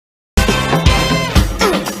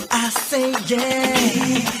say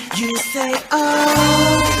yeah, you say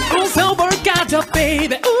oh. 웃어볼까죠,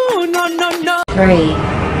 baby. Ooh, no, no, no. 3,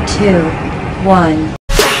 2, 1.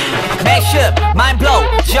 Mashup, mind blow,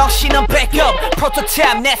 정신은 backup.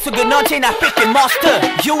 프로토타입 내 속은 언제나 삐끗 monster.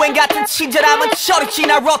 유행 같은 친절함은 저리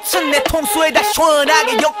지나 rotten. 내 통수에다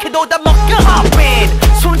시원하게 욕해도 다 먹여. Hop in,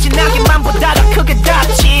 순진하게만 보다가 크게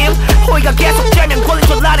다침. 호의가 계속되면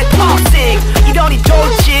걸린 안에 toxic. 이러니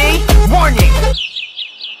돌지, warning.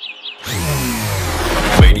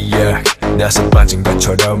 Maniac, 나서 빠진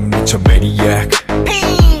것처럼 미쳐 Maniac.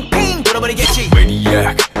 핑, 핑, 돌아버리겠지.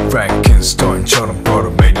 Maniac, Frankenstein처럼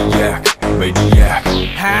벌어 Maniac, Maniac.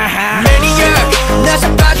 Maniac,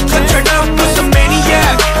 나서 빠진 것처럼 무슨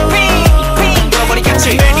Maniac. 핑, 핑, 돌아버리겠지.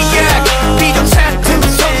 Maniac, 비정상품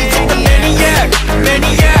성공한 Maniac,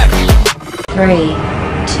 Maniac. 3,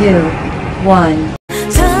 2, 1.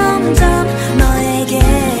 점점 너에게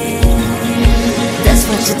That's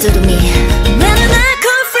what you do to me. 나는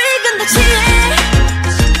alcohol freak 근데 취해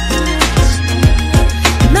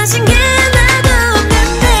마신 게 나도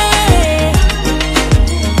없는데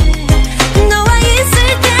너와 있을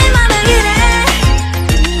때마다 이래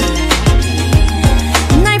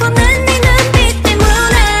날 보는 네 눈빛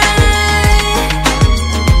때문에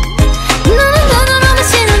너는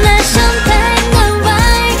마시는 내 champagne 난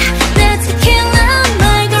wine 내 tequila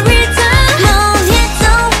margarita mojito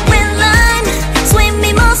with lime sweet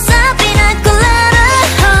mimosa pina colada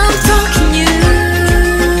I'm talking you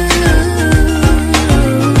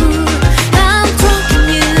I'm talking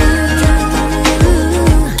you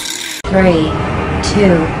 3, 2,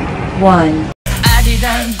 1.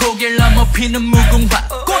 아리랑 고개를 넘어피는 무궁화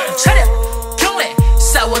꽃 차려 경례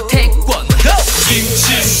싸워 태권도 김치,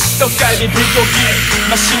 떡갈비, 불고기,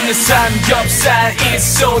 맛있는 삼겹살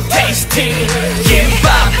It's so tasty. 김밥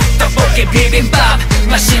떡볶이 비빔밥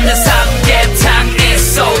맛있는 삼계탕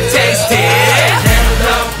It's so tasty.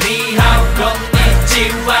 Hello, 니하오,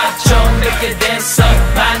 건니치와 좀 뵙게 돼서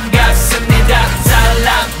반갑습니다. 살람,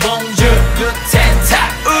 봉주, 구텐타.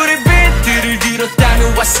 우리 비트를 들었다면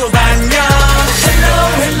와서 안녕. Hello,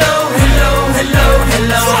 hello, hello, hello,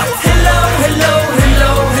 hello. Hello, hello, hello,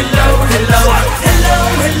 hello, hello. Hello,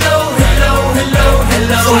 hello, hello, hello,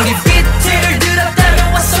 hello. 우리 비트를 들었다면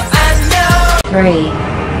와서 안녕. 3, 2,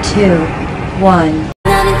 1.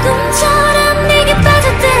 나는 꿈처럼 네게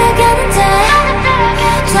빠져들어가는데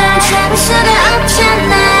날 잡을 수가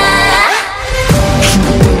없잖아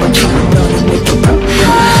내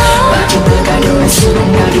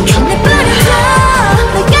뿌려줘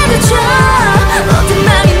나가려줘 모든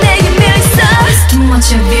맘이 내게 밀려있어 Too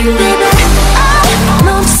much of you Baby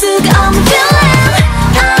멈출 수가 없는 feeling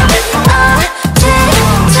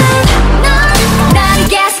나를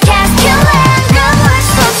계속 killing 거울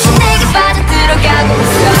수 없이 내게 빠져들어가고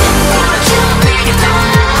있어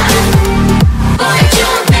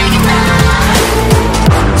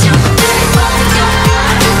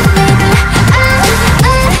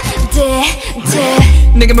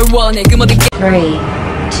내게 뭘 원해 그 모든 게 3, 2, 1.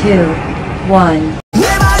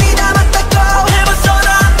 내 말이 다 맞다고 해봤어도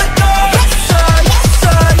안 됐고 Yes sir, yes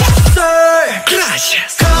sir, yes sir.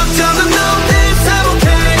 Gracias. 걱정은 너무 사복해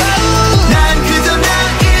난 그저 난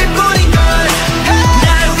일뿐인걸 날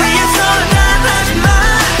위해서 난 하지마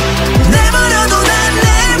내버려도 난 내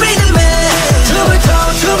리듬에 춤을 춰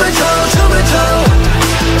춤을 춰 춤을 춰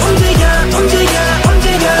움직여 움직여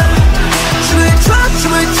움직여 춤을 춰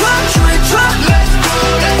춤을 춰 춤을 춰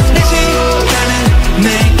내 시간은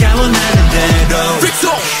내가 원하는 대로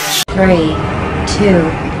 3, 2,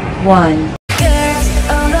 1. Girls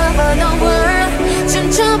all over the world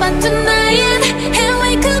춤춰봐 tonight And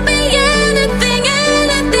we could be anything,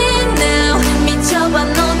 anything now 미쳐봐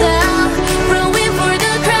no doubt Rowing for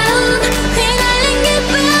the crown 휘날린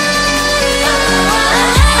기분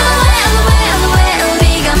All the way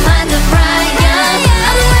우리가 만든 right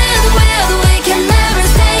All the way we can never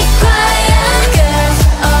stay quiet Girls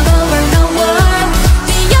all over the world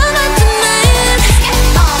뛰어봐 tonight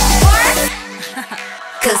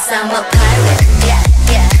Cause I'm a pirate, yeah,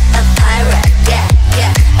 yeah, a pirate, yeah,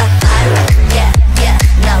 yeah, a pirate, yeah, yeah.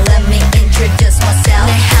 Now let me introduce myself.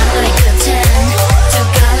 내 하늘의 끝은 두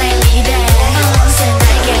갈래 미래,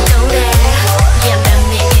 새날개 노래. Yeah, let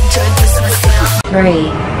me introduce myself.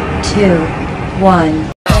 3, 2,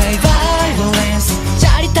 1. violence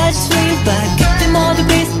짜릿하지 sweet but 그때 모두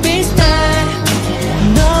비슷비슷해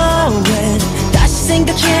너는 다시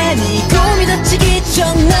생각해 네 꿈이 닥치기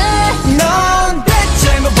전에 넌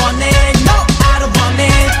대체 뭐 원해 No I don't want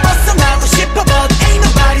it 벗어나고 싶어 but ain't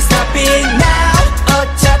nobody stopping now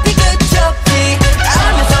어차피 끝없지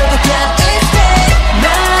알면서도 can't stay 난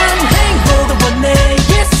행복을 원해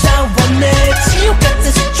Yes I want it 지옥 같은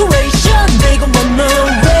situation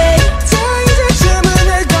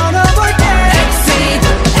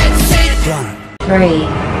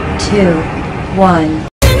 2, 1.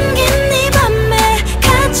 네 밤에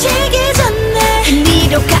갇히기 전에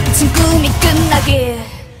니로 같은 꿈이 끝나길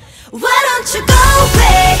Why don't you go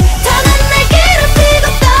away 더는 날 괴롭히고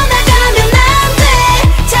떠나가면 안 돼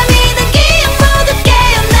잠이 든 기억 모두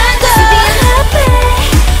깨어나도 So be happy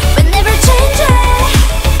but never change it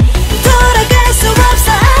돌아갈 수 없어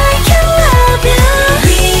I can love you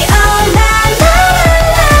We all la la la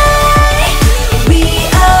la We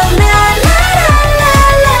all la la la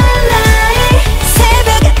la la la 새벽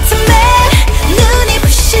같은 매 눈이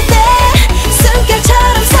부실 때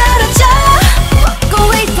숨결처럼 사라져 Walk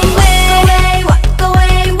away from me Walk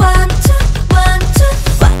away, one, two,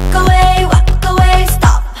 walk away,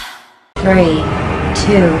 stop 3,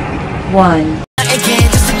 2, 1. Again,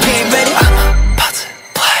 just to get ready. Pause,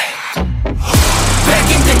 play. Back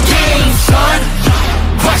in the game, son.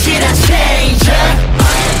 Why should I change?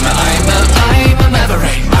 I'm a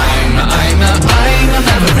maverick. I'm a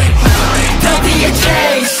maverick. Don't be a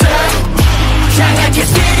chaser. 장난기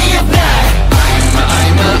city of night.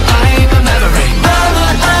 I'm a maverick.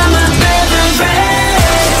 I'm a maverick.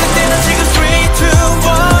 그때는 지금 3, 2, 1.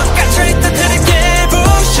 갇혀있던 흐릿게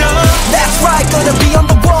부셔. That's right, gonna be on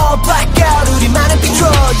the wall. Blackout, 우리만의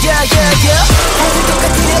control. Yeah, yeah, yeah. 다들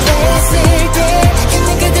똑같은 애쓸 때 있는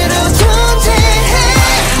그대로 존재해.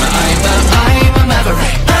 I'm a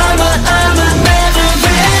maverick. I'm a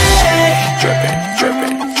maverick. Drippin',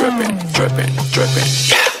 drippin', drippin', drippin', drippin'.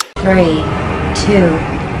 Yeah. 3, 2,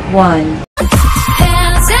 1.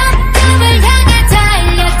 Hands up, 꿈을 향해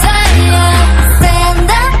달려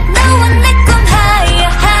Stand up, 너와 내 꿈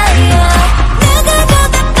higher, higher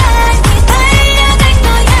누구보다 빨리 달려갈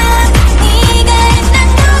거야 네가 있는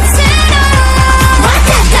곳으로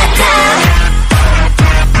와타타타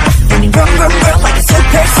Running vroom vroom vroom like a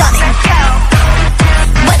supersonic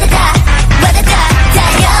wadada, wadada,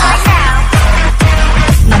 달려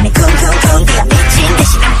맘이 쿵쿵쿵 뛰어 미친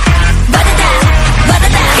듯이 wadada,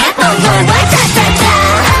 wadada keep on going 와타타타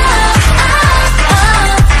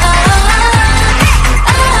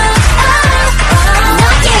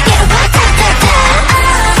너에게 와타타타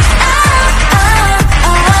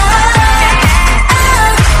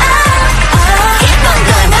keep on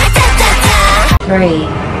going 와타타타 3,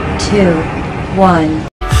 2, 1.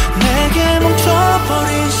 내게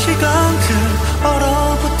멈춰버린 시간들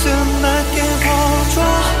얼어붙은 날 깨워줘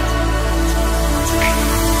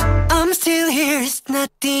I'm still here, it's not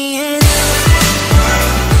the end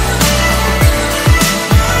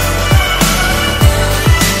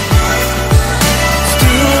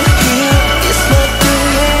Still here, it's not the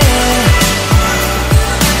end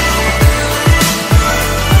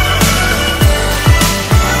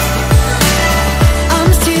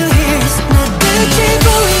I'm still here, it's not the end 끝이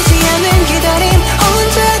보이지 않는 기다림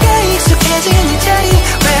혼자가 익숙해진 이 자리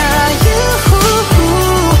Where are you?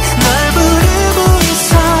 널 부르고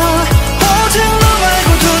있어 오직 너 말고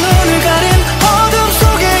두 눈을 가린 어둠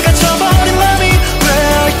속에 갇혀버린 맘이 Where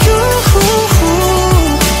are you?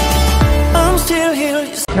 I'm still here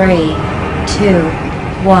 3, 2,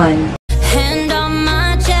 1. Hand on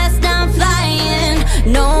my chest, I'm flying.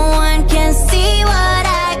 No one can see what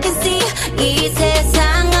I can see. 이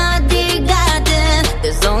세상 어딜 가든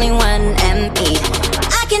there's only one me.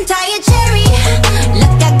 I can tie a cherry.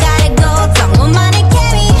 Look, I gotta go. 정우만의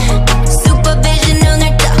carry. Supervision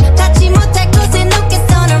눈을 떠. 닿지 못할 곳에 높게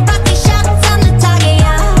쏘는 rocket shots on the target.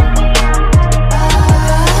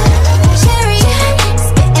 Cherry,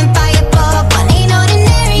 spitting fireball, but ain't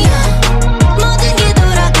ordinary. 모든 게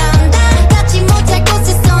돌아간다. 닿지 못할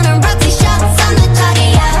곳에 쏘는 rocket shots on the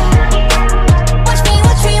target. Watch me,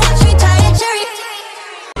 watch me, watch me tie a cherry.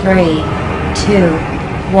 3, 2,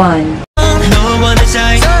 1. 너와의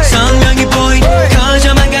사이 선명히 보인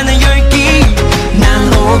커져만 가는 열기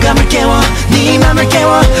난 오감을 깨워 네 맘을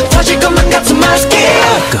깨워 터질 것만 같은 my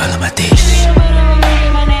skill Girl on my dish Girl on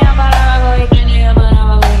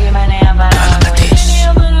my dish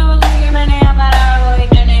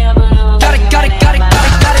Got it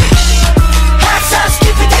Hot sauce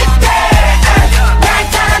keep it deep 날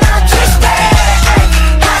따라 너 twist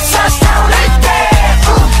Hot sauce 타오를 때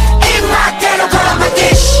입맛대로 Girl on my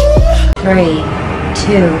dish 3,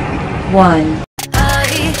 2, 1.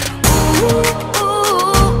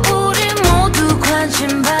 우리 모두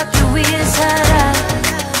관심 받기 위해 살아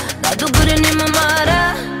나도 그래 네 맘 알아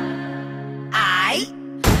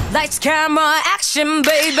Lights, camera, action,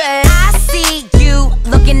 baby I see you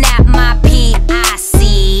looking at my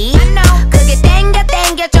PIC I know 그게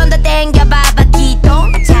땡겨 좀 더 땡겨봐봐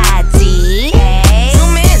기동차지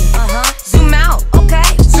Zoom in, zoom out, okay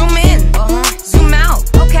Zoom in, zoom out,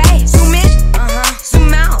 okay Zoom in,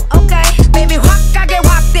 zoom out, okay Baby 확 가게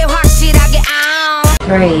확대 확실하게 out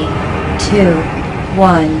 3,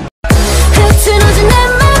 1. 흐트러진 내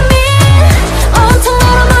맘이 온통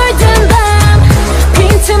너로 물든 밤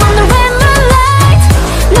빈틈없는 red light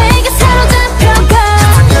내게 사로잡혀가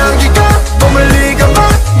향기가 몸을 익어봐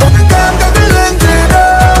모든 감각을 흔들어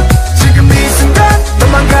지금 이 순간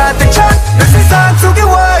너만 가득 찬 내 세상 속에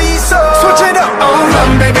와 있어 Switch it up Oh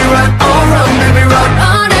run baby run Oh run baby run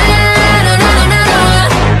Oh na na na na na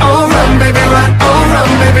Oh run baby run Oh run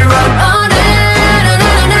baby run Oh na na na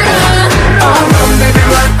na na Oh run baby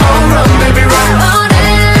run Oh run baby run Oh na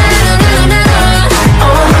na na na na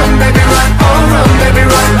Oh run baby run Oh run baby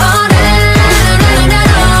run Oh na na na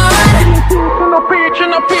na No peach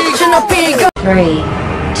no peach no peach 3,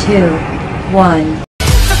 2, 1.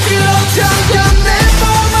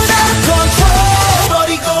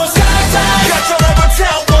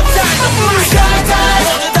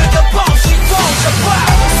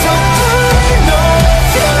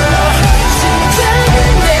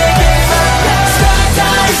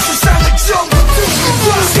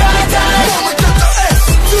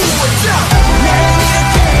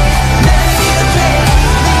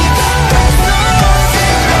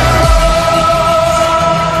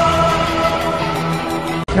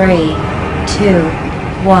 Three, two,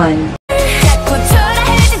 one. 자꾸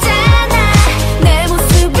초라해지잖아 내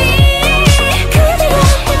모습이 그대로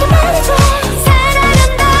이렇게 말해줘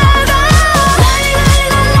사랑한다고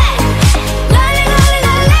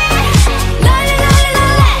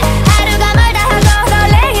하루가 멀다 하고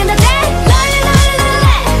rolling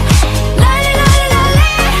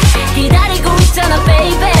기다리고 있잖아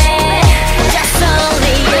baby Just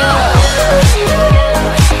only you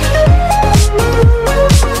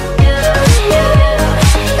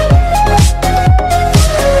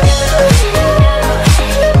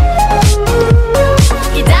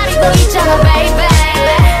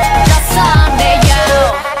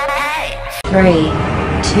 3,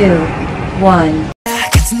 2, 1.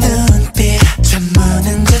 같은 눈빛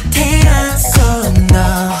잠무는 듯해 So no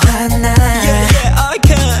하나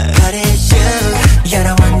But it's you You're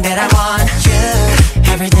the one that I want You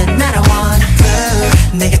Everything that I want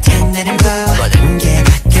Blue 내 곁에 내린 blue 모든 게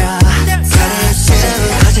바뀌어 But it's you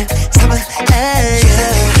거짓 삼은 you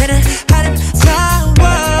그는 아름다워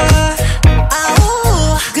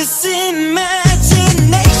Cause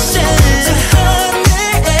imagination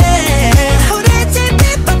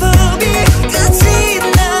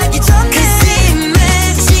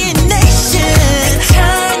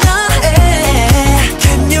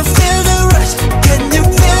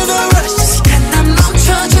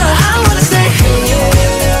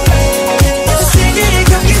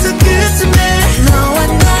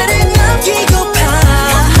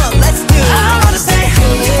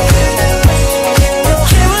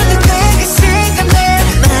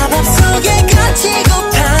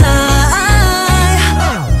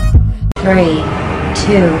Three,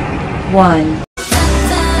 two, one.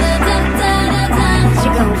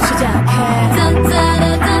 지금 시작해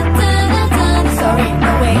Sorry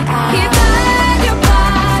no way out 기다려봐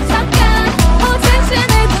잠깐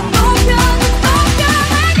진심을 좀 높여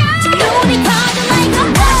좀 눈이 가득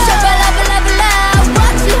Watch your blah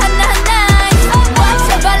Watch it 하나하나 Watch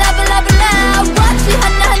your blah Watch it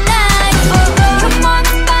하나하나 Come on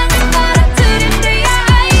빵을 빨아들인 내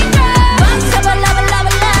아이가 Watch your blah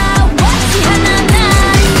Watch it 하나하나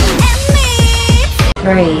And me 3,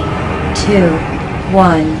 2,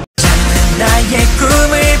 1. 나의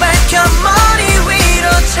꿈을 밝혀 머리 위로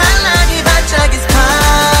찬란히 반짝인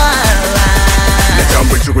spotlight 내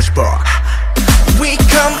전부를 주고 싶어 We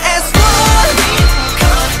come as one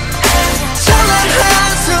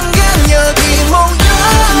찬란한 순간 여기 모여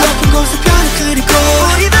높은 곳에 별을 그리고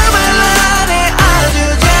우리들만 안에 아주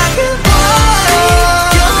작은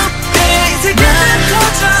내 색깔을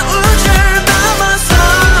꽂아 우주를 넘어서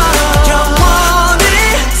영원히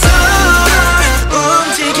널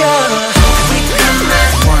움직여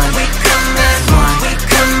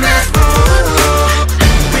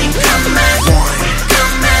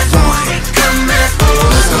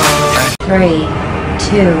Three,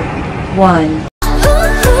 two, one.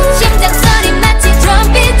 심장 소리 마치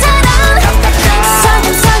드럼비트처럼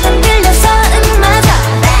서금서금 들려서 음마저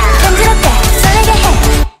간지럽게 설레게 해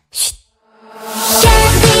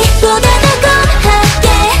캔디보다 달콤하게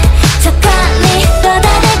초콜릿보다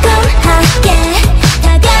달콤하게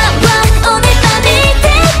다가와 오늘 밤이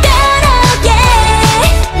특별하게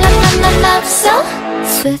Love so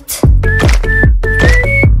sweet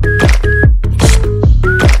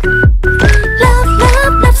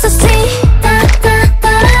Love so sweet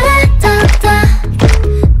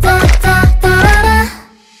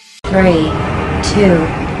Three, two,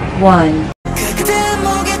 one. 그대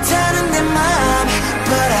목에 타는 내 맘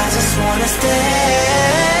But I just wanna stay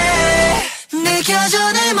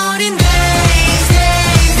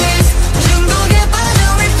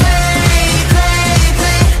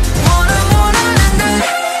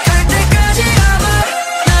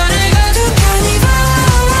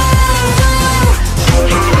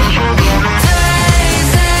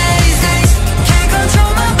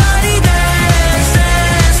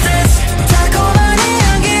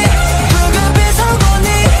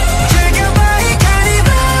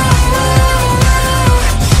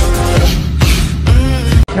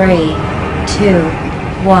 3, 2,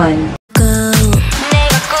 1.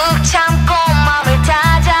 내가 꾹 참고 맘을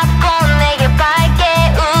다 잡고 내게 밝게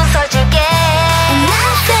웃어줄게. And I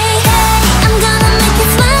say hey, I'm gonna make you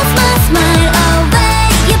smile, smile, smile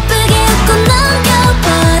away. 예쁘게 웃고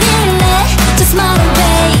넘겨버릴래. Just smile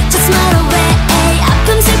away, just smile away.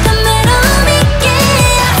 아픔 슬픔 외로움 있게.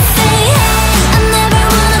 I say hey, I never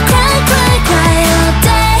wanna cry, cry, cry all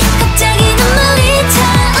day. 갑자기 눈물이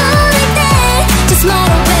차오를 때. Just smile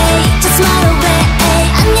away, just smile away.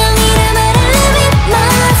 안녕이란 말을 live with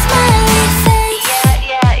my smiley face.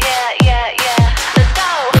 Let's go.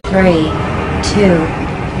 3, 2,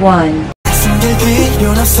 1. 숨길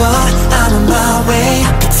필요는 없어 I'm on my way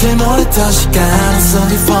끝을 모르던 시간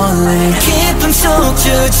slowly falling 기쁨 속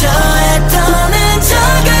주저에 떠는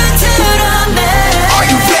적을 드러내 Are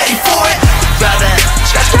you ready for it? Brother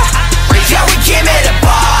Yeah we came at the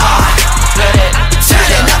bar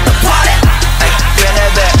Turning up the party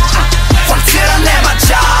확 드러내봐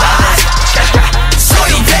So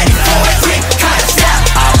you ready for it? Quick kind of step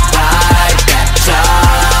Alright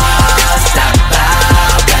just step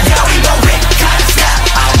out Yeah we go quick kind of step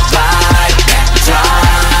Alright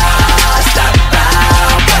just step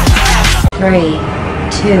out 3,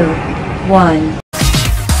 2, 1.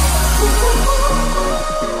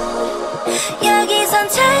 여기선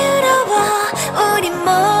자유로워 우리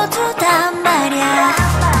모두 다 말야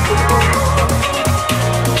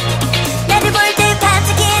나를 볼 때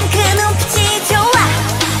반짝인 그 눈빛이 좋아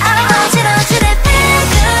어지러지래 feel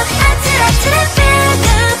good 아찔아찔해 feel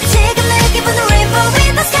good 지금 내 기분은 rainbow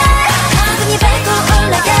in the sky 눈이 밝고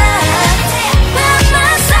올라가 by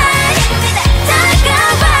my side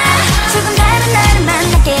다가와 조금 다른 나를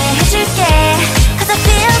만나게 해줄게 Cause I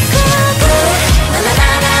feel good good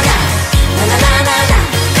나나나나나 나나나나나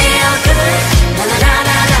feel good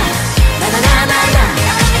나나나나나 나나나나나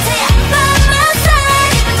by my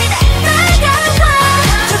side 다가와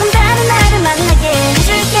조금 다른 나를 만나게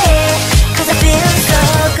해줄게 Cause I feel so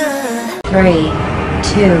good 3, 2,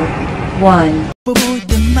 1. 볼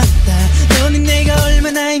때마다 너는 내가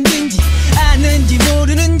얼마나 힘든지 아는지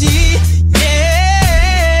모르는지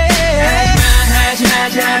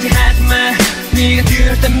하지마 네가 그럴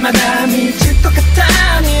때마다 미칠 것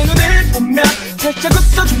같아 네 눈을 보며 살짝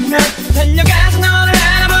웃어주면 달려가서 너를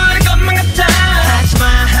알아버릴 것만 같아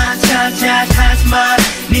하지마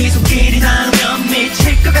네 손길이 닿으면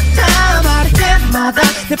미칠 것 같아 말할 때마다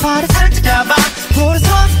내 팔을 살짝 잡아 볼에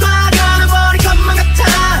서서 걸어버릴 것만 같아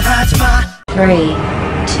하지마 3, 2,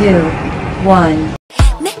 1.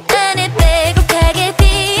 내 안에 빼곡하게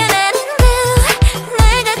피어나는 blue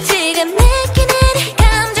내가 지금 느끼는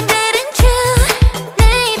감정들은 true 내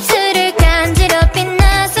입술을 간지럽힌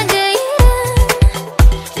낯선 그 이름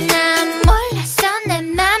난 몰랐어 내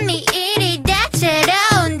맘이 이리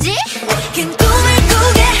다채로운지 긴 꿈을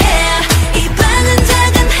꾸게 해 이 방은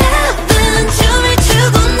작은 heaven 춤을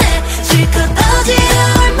추고 내 실컷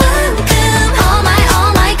어지러울 만큼 Oh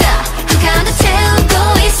my god 한가득 채우고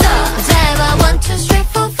있어 잘 봐 1, 2, 3,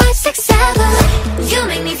 4, 5, 6, 7 You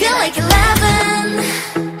make me feel like 11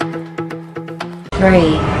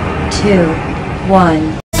 3, 2,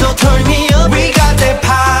 1. So turn me up We got that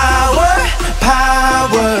power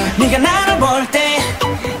네가 나를 볼 때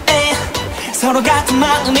서로 같은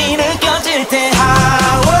마음이 느껴질 때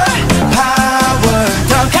Power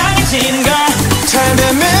더 강해지는 걸 Turn the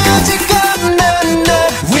music up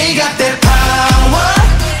We got that power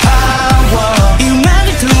이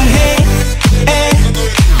음악을 통해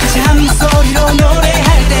다시 한번 소리로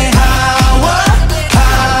노래할 때 Power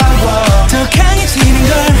더 강해지는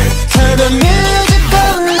걸 Turn the music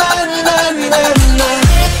up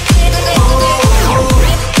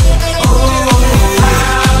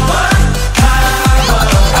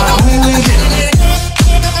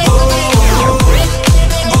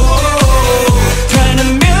Turn the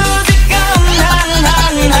music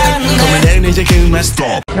up 그러면 이제 그만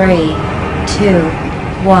stop 3, 2, 1.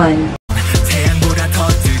 태양보다 더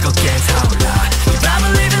뜨겁게 타올라 이 밤을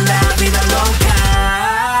live la vida loca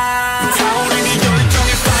타오르는 이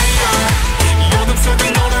열정의 fire 이 어둠 속을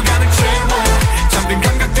너로 가득 채워 잠든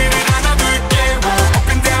감각들을 하나둘 깨워 Up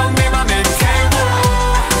and down 내 맘에 태워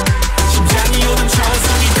심장이 어둠처럼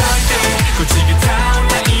손이 닿을 때 거치게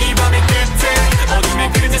타올라 이 밤의 끝에 어둠의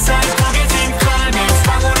그대 사이 포개진 climax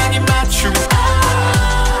황홀한 입 맞춤 그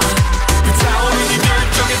타오르는 이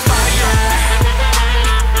열정의 fire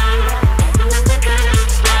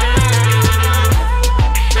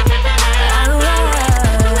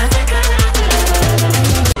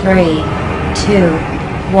 3, 2, 1.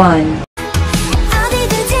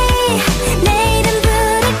 어디든지 내 이름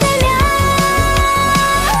부를 때면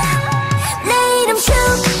내 이름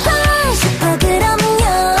슈퍼 그럼요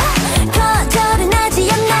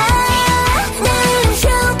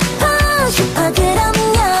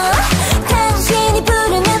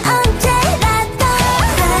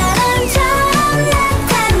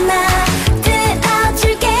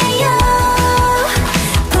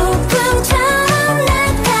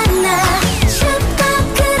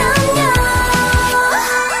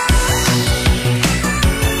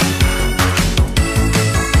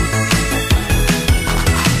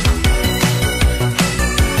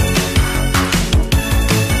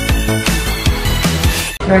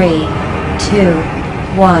 3,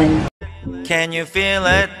 2, 1. Can you feel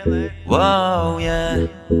it? Whoa, yeah.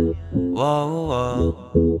 Whoa,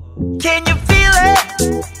 whoa. Can you feel it?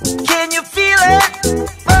 Can you feel it?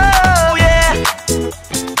 Oh, yeah.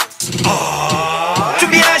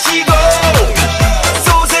 준비하시고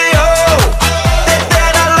쏘세요.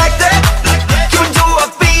 That I like that. 기분 좋아,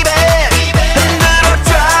 baby. 흔들어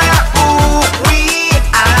좌우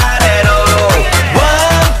위아래로. 1,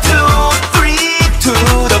 2, 3 to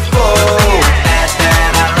the 4.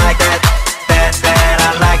 That I like that. That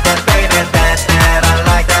I like that, baby. That I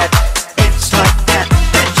like that. It's like that.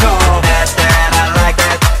 That's all. That I like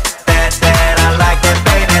that. That I like that,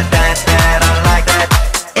 baby. That I like that.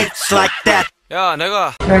 It's like that. 야,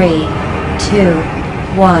 내가 3, 2,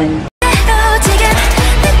 1. 지금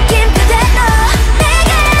느낌 그대로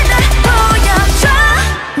내게 널 보여줘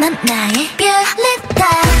넌 나의 violeta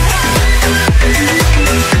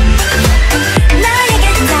나에게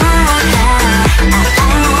다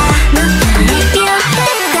넌 나의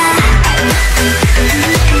violeta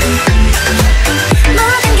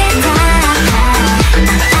모든 게 다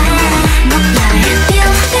넌 나의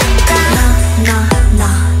violeta 너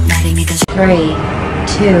나를 믿어줘 3,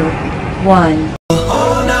 2, 1.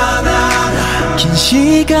 긴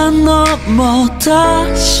시간 넘어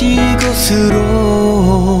다시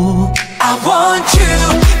곳으로 I want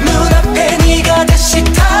you 눈앞에 네가 다시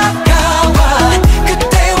다가와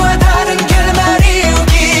그때와 다른 결말이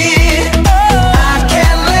오길 I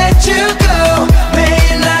can't let you go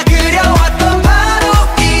매일 나 그려왔던 바로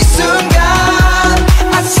이 순간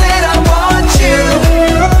I said I want you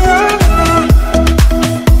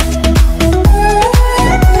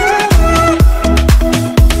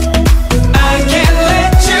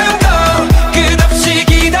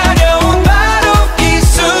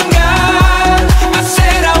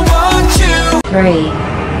Three,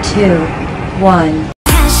 two, one.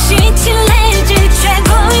 다시 칠해질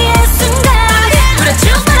최고의 순간 부러져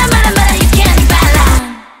말아 you can't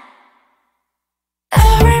balance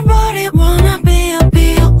Everybody wanna be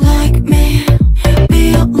like me Be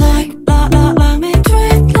like me, do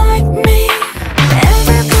it like me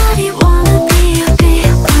Everybody wanna be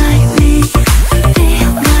like me Be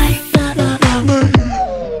like me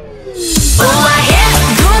우아해,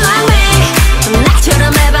 도망해 나처럼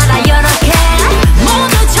해봐라 이렇게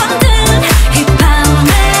모두 정든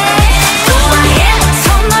힙합네 우아해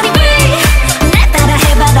손머리 위 내 따라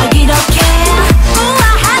해봐라 이렇게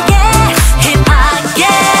우아하게 힙하게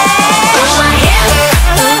우아해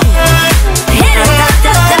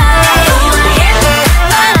히르따따따 우아해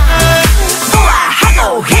우아하고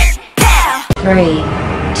힙해 3,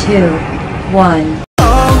 2, 1.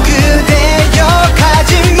 그대여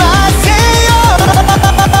가지 마세요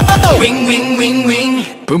Wing wing wing wing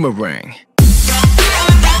Boomerang.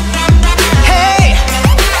 Hey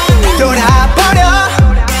돌아버려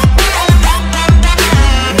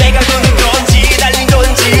내가 도는 건지 달린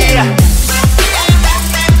건지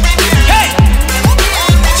Hey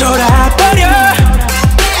돌아버려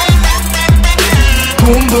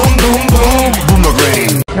Boom boom boom boom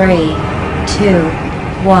Boomerang 3, 2,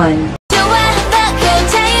 1. 좋아한다고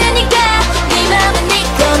자유니까 네 맘은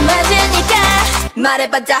네건 맞으니까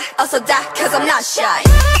말해봐자 어서 다 Cause I'm not shy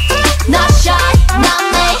Not shy Not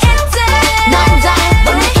me 넌 잘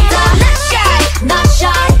모르겠다 Not shy Not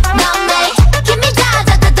shy Not me Give me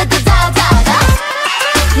다다다다다다다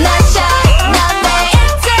Not shy Not me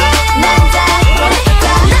넌 잘 모르겠다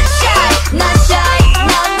Not shy Not shy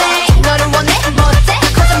Not me 너를 원해 못해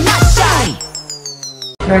Cause I'm not shy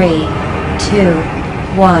 3, 2,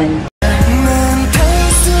 1. 난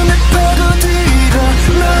가슴을 파고들어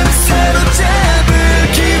너를 사로잡을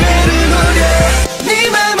기회를 노려 네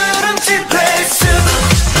맘을 훔칠 place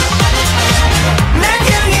날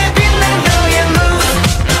향해 빛난 너의 mood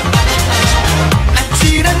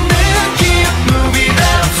아찔한 느낌 Move it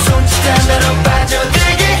up 손짓 하나로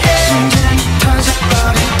빠져들게 해 심장이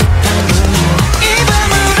터져버린 듯한 이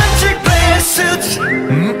밤을 훔칠 place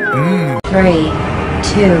 3,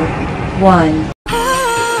 2, 1.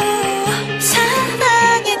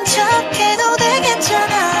 사랑인 척해도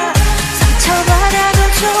되겠잖아 상처받아도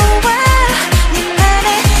좋아 네 맘에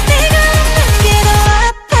네가 없는 게 더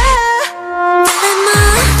아파 Dilemma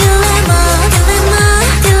Dilemma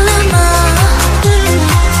Dilemma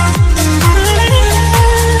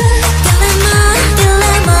Dilemma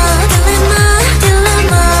Dilemma Dilemma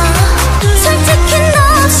Dilemma 솔직히 너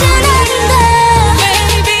없인 안돼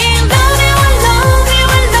Baby love you I love you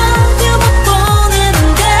I love you 못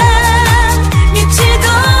보내는데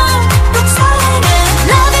미치도록 설레네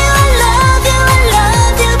Love you I love you I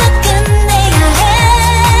love you 다 끝내야 해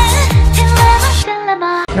Dilemma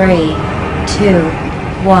Dilemma 3,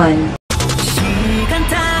 2, 1. 시간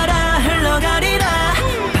따라 흘러가리라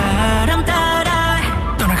바람 따라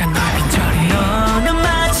떠나간 너의 빈자리 너는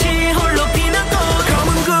마치 홀로 피나고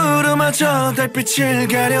검은 구름마저 달빛을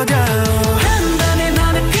가려다 한밤에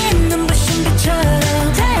밤에 핀 눈부신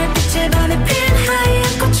빛처럼 달빛에 반해 핀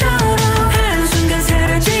하얀 꽃처럼 한순간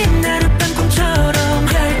사라진 하룻밤 꿈처럼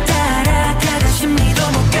별 따라 가다신 미도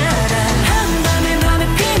못 가라 한밤에 밤에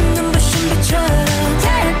핀 눈부신 빛처럼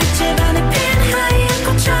달빛에 반해 핀 하얀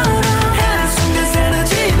꽃처럼 한순간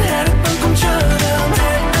사라진 하룻밤 꿈처럼 달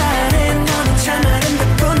아래 너는 참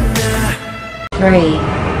아름답구나 3, 2,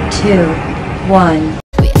 1.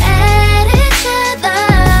 We at each other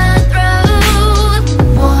throat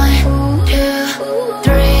 1, 2, 3,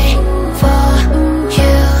 4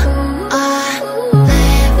 You are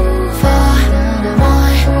live for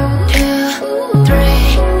 1, 2, 3,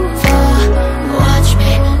 4 Watch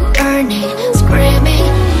me burning, screaming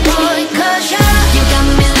Boy, cause you got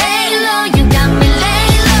me lay low, you got me lay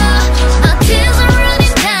low Ateez are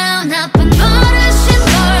running down, 아픈 버릇인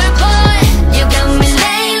걸 boy You got me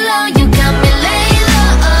lay low, you got me lay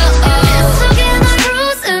low 속에 널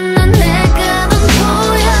웃는 내가 넌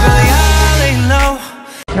보여 lay low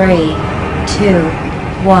 3, 2,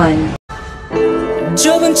 1.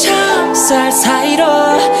 좁은 창살 사이로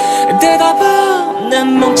들다보는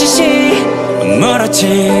몸짓이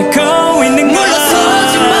멀어지고 있는 걸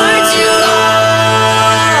물러서지 말지로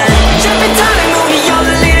햇빛 아래 문이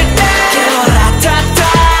열릴 때 라타타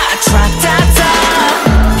트라타타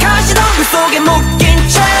가시던 그 속에 묶인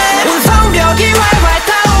채 운성벽이 활활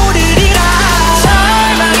타오르리라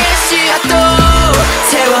절망의 씨앗도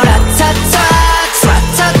세워라 타타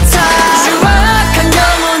트라타타 추악한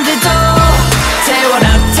영혼들도 세워라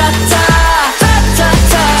타타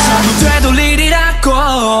타타타 전부 되돌리리라고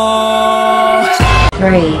 3,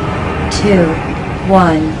 2,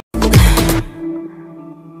 1.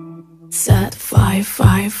 Set fire,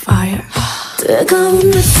 fire, fire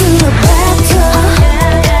뜨거운 熱으로 뱉어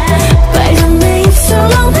빨간 내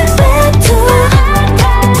입술로 내 뱉어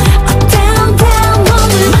Up, down, down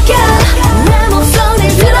몸을 맡겨 내 목소리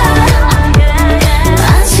들어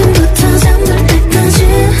아침부터 잠들 때까지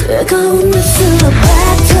뜨거운 熱으로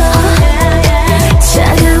뱉어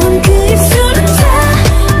차가운 그 입술을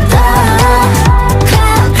닫아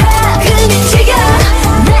그 미치가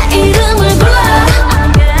내 이름을 불러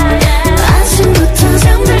아침부터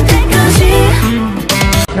잠들 때까지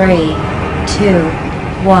 3, 2,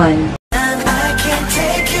 1. I can't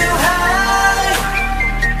take you high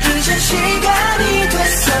이젠 시간이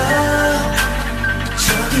됐어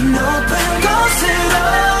저기 높은 곳으로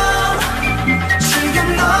지금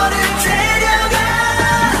너를 데려가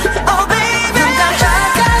Oh baby 눈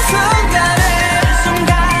깜짝한 순간에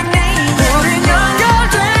우린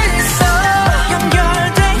연결돼 있어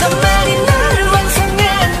연결돼 너만이 나를 완성해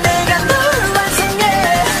내가 너를 완성해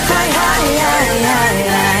High high high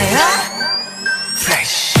high high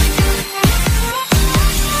Fresh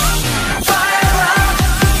Fire up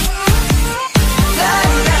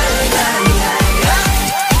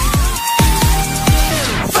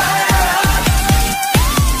Fire up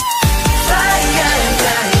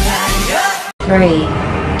 3,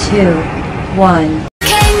 2, 1.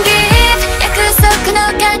 Can't give 약속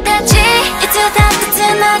그날까지 It's a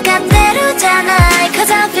따뜻한 너가 때로잖아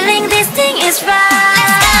Cause I'm feeling this thing is right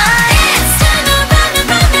It's time to run and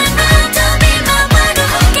run and run Don't be my one who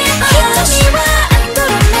won't give up 힘조미와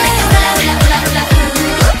안도로네 Hula hula hula hula hoo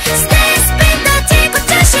Stay spin 더 짚고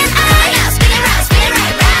자신 I spin it round, spin it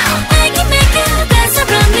right round I can make you dance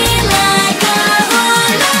around me like a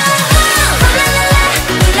hula hoo Hula la la,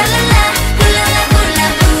 hula la la, hula la hula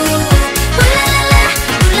hoo Hula la la,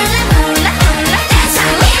 hula la hula hula That's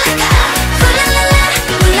how we like it Hula la la,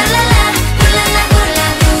 hula la la, hula la hula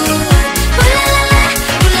hoo Hula la la,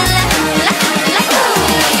 hula la hula hula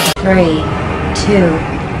hoo 3, 2,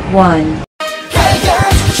 1. Hey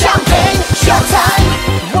girls, champagne, showtime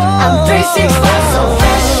I'm 365 so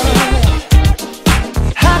fresh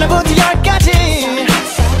하나부터 열까지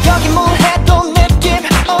여기 뭘 해도 느낌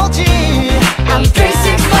오지 I'm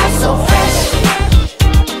 365 so fresh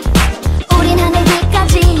우린 하늘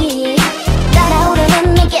위까지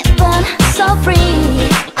날아오르는 네 기분 so free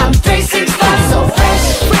I'm 365 so fresh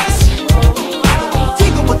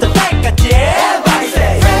지구부터 달까지 Everybody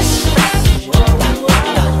say fresh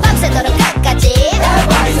밤새도록 끝까지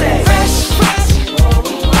Everybody say fresh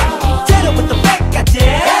제로부터 백까지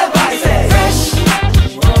Everybody say fresh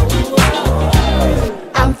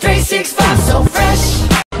I'm 365 so fresh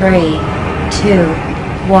 3,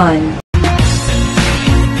 2, 1.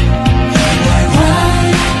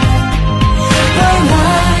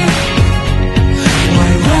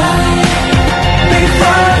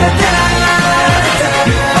 Before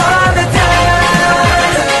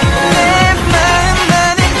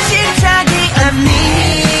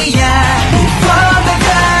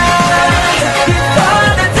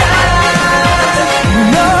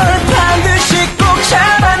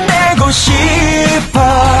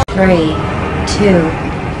 2, 1.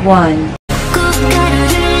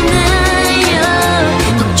 꽃가루를 날려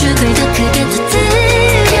폭죽을 더 크게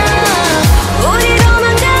터뜨려 우리로만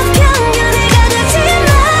다 편견을 가지지 마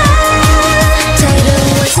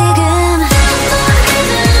자유로워 지금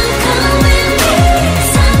상상해봐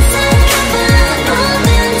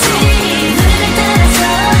뭐든지 노래를 따라서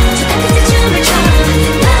저 따뜻한 춤을 춰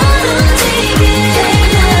난 움직여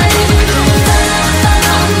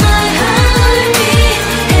Follow my heartbeat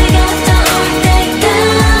해가 떠올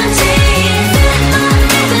때까지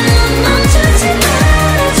멈추지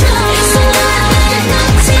말아줘 순간을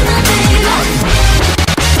놓지 마 baby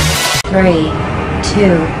 3, 2,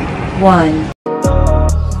 1.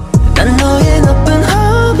 난 너의 나쁜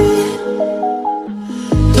허비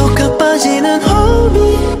더 가빠지는 허비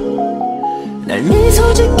날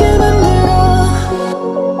미소 짓게 만들어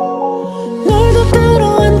널 더 따로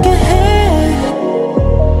앉게 해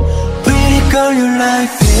Pretty girl you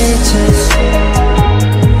like peaches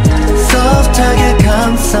soft하게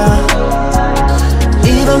감싸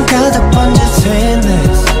입안 가득 번진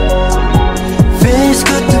sweetness Feels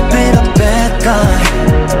good to be the bad guy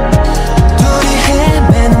둘이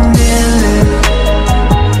헤매는 밀림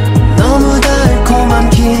너무 달콤한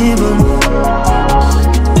기분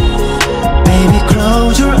Baby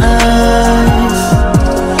close your eyes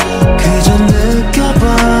그저 느껴봐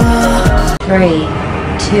 3,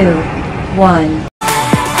 2, 1.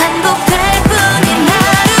 반복할 뿐인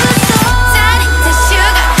하루 속 짜릿한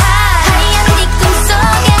sugar high 하얀 네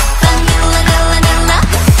꿈속에 vanilla vanilla vanilla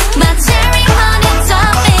My cherry honey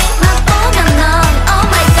topping 맛보면 넌 oh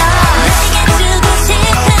my god 내게 주고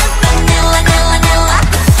싶은 vanilla vanilla vanilla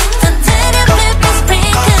터뜨려 blue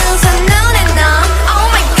sprinkles 한눈에 넌 oh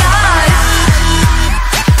my god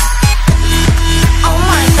oh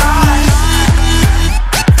my god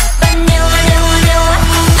vanilla vanilla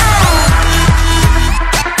vanilla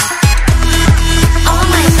oh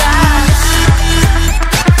my gosh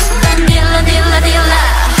vanilla vanilla vanilla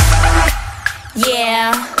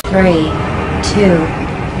yeah 3, 2,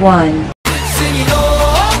 1. 승리로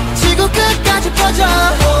지구 끝까지 퍼져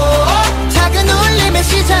작은 울림의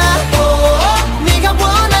시작 네가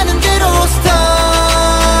원하는 대로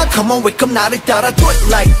start Come on wake up 나를 따라 do it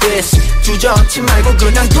like this 주저앉지 말고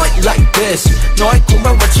그냥 do it like this 너의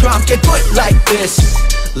꿈을 외쳐 함께 do it like this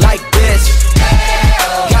like this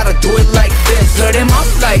Gotta do it like this Let him up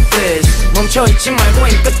like this 멈춰있지 말고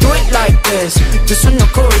힘껏 do it like this 두 손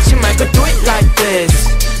놓고 있지 말고 do it like this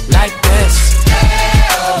like this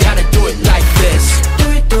Gotta do it like this Do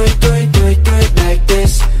it do it do it do it do it like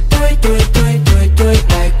this Do it do it do it do it do it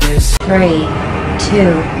like this 3,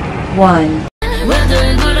 2, 1.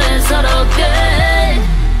 왜들 그래 서럽게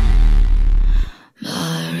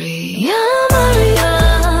Maria Maria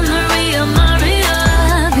Maria Maria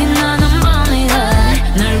빛나는 밤이야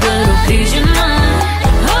날 괴롭히지 마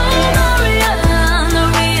Oh Maria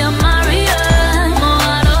Maria Maria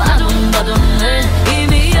뭐하러 아둥바둥해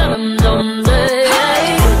이미 아름다운데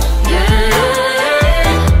Yeah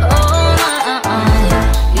Oh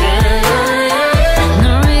Yeah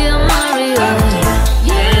Maria Maria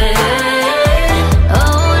Yeah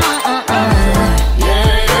Oh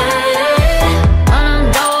Yeah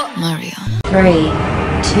아름다워 Maria 3,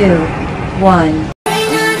 2, 1.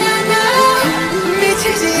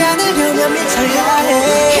 미치지 않으려면 미쳐야 해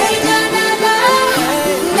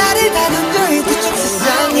나를 다듬는 그쪽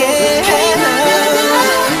세상에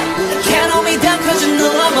Can't hold me down cause you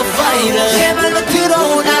know I'm a fighter 제발로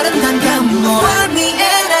들어온 아름다운 감동 Find me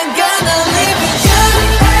and I'm gonna live with you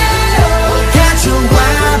Got you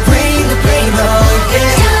wild, bring the pain on,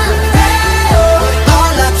 yeah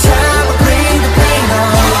All the time, I bring the pain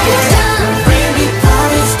on, yeah Bring me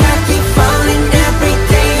parties, got me falling every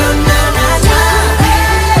day, oh na na na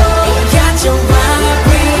Got you wild,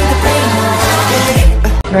 bring the pain on, yeah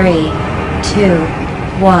 3,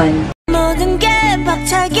 2, 1. 모든 게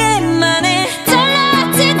벅차기만 해 Don't know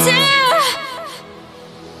what to do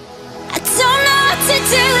I don't know what to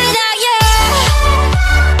do without you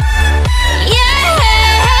Yeah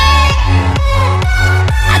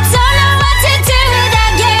I don't know what to do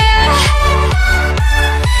without you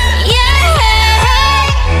Yeah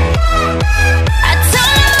I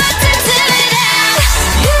don't know what to do without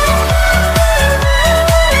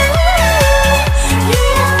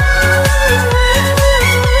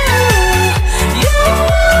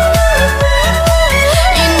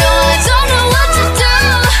You know I don't know what to do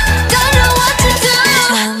Don't know what to do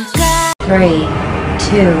잠깐 3,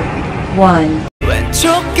 2, 1. 왼쪽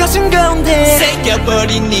가슴 가운데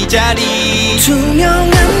새겨버린 네 자리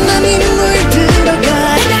투명한 맘이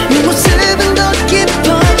물들어가 네 모습은 더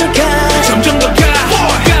깊어져가 점점 더 가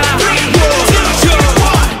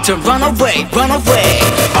To run away, run away.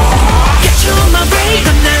 Get you on my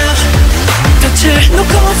radar now. 덫을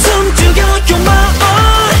놓고 숨죽여 your mind.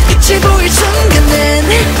 끝이 보일 순간엔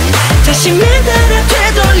다시 매달아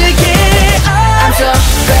되돌릴게. I'm so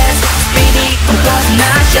fast, speedy, but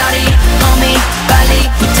not shoddy. Homie, 빨리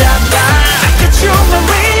붙어봐. I got you on my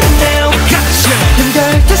radar now.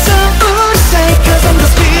 연결돼서 우리 사이, 'cause I'm the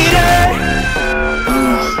speeder.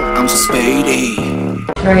 I'm so speedy.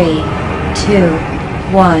 3, 2,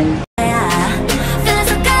 1.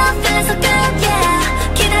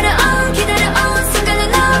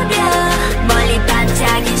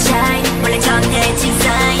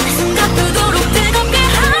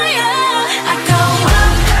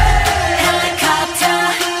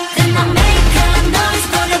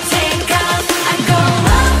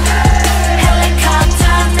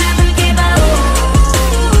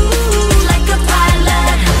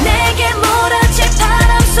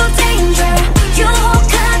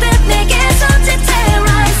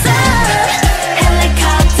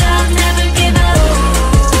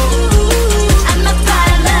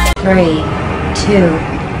 Three, two,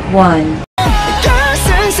 one.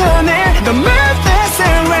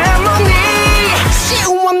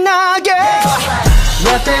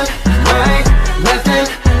 Left and right, left and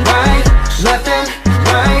right, left and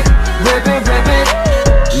right, rip it, rip it.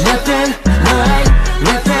 Left and right,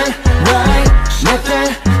 left and right, left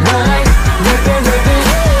and right, rip it, rip it.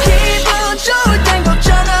 기분 좋을 땐 걱정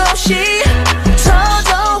없이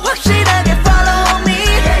더더 확실하게 follow me.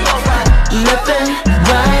 Left and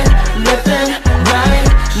right, left and right,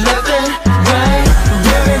 left and right,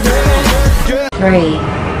 rip it, rip it. 3,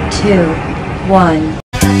 2, 1.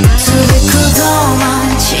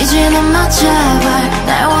 치지는 마 제발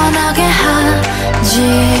날 원하게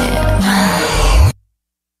하지마.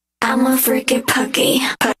 I'm a freaky puggy,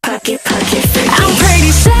 puggy, puggy, freaky. I'm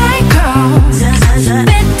pretty psycho.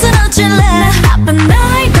 삐뚤어질래 나쁜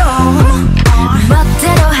날도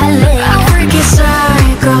멋대로 할래. I'm freaky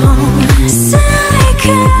psycho.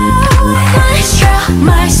 Psycho, maestro,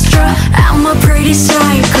 maestro. I'm a pretty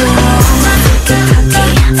psycho.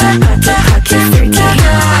 Puggy, freaky.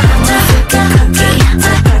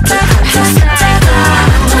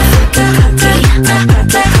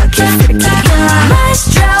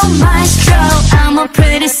 Maestro, maestro, I'm a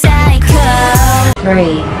pretty psycho.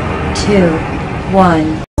 3, 2,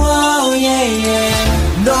 1. Oh yeah yeah.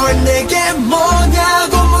 널 내게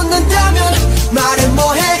뭐냐고 묻는다면 말해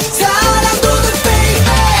뭐해. 사랑도는 baby.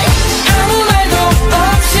 아무 말도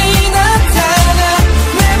없이 나타나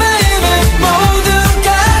내 마음을 모두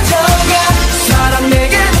가져가. 사랑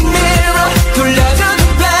내게는 mirror 돌려주는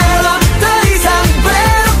배로 더 이상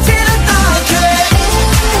외롭지는 않게.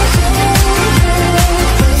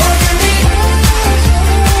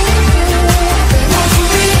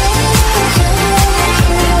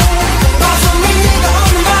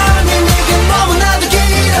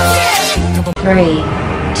 Three,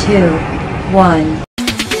 two, one.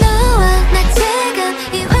 너와 나 지금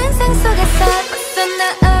이 환상 속에서 웃어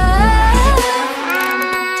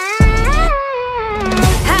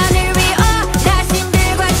하늘 위어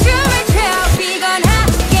자신들과 춤을 춰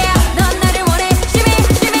비건하게. 넌 나를 원해 shimmy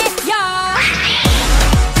shimmy yeah.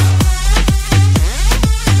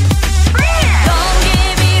 Don't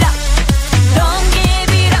give it up, don't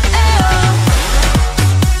give it up.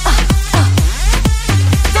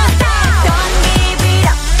 Don't stop, don't give it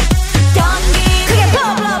up, don't give. 크게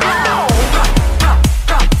blow blow blow.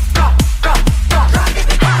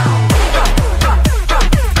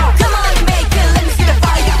 Come on and make it, let me see the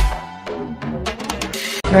fire.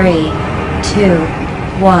 3, 2,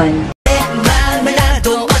 1. 마음을 놔도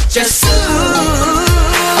어쩔 수.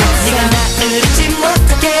 네가 나를 잊지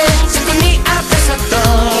못하게 자꾸 네 앞에서 또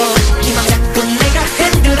이맘 자꾸 내가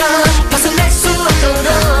흔들어 벗어날 수 없도록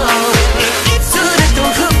네 입술을 또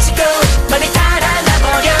훔치고 맘이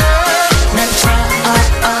달아나버려. 난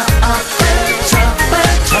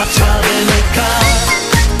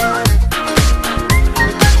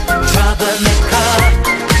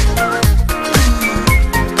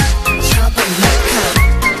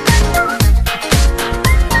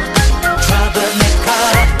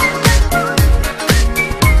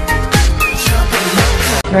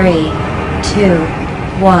Three, two,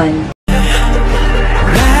 one.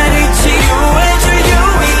 나를 치료해줄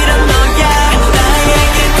유일한 너야.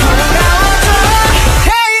 나에게 돌아와줘.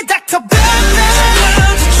 Hey Dr. Baby,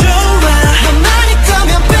 아주 좋아. 너만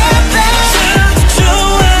있다면 baby, 아주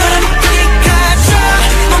좋아. 너랑 기가져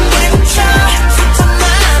넌내 묻혀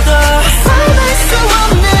숫자마도 살할 수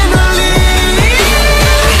없는 원리.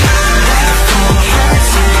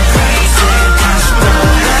 Crazy, 다시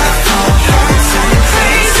돌아.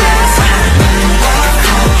 Crazy,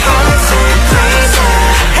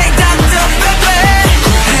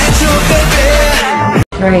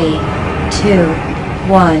 3, 2,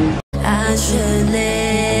 1. I should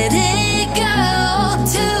let it go.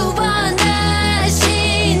 두 번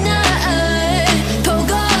다시 날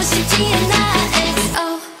보고 싶지 않아.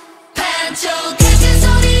 XO 반쪽 같은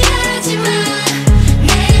소리 하지마.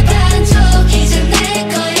 내 반쪽 이제 내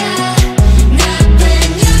거야. 나쁜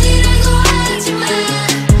년이라고 하지마.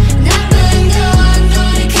 나쁜 건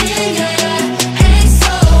너의 그녀야.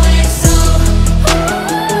 XO XO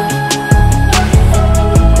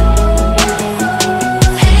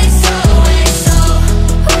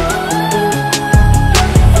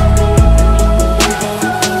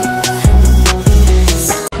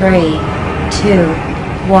 3, 2,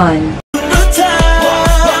 1.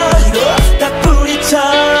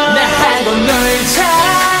 나하고 놀자.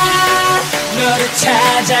 너를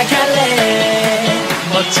찾아갈래.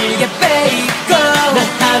 멋지게 빼입고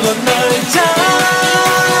나하고 놀자.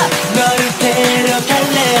 너를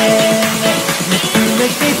데려갈래. 내 꿈을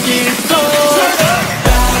띠띠고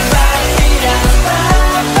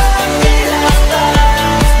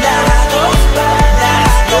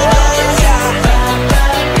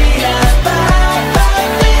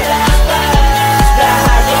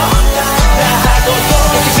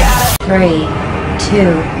Three,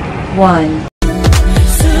 two, one.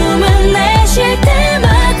 숨을 내쉴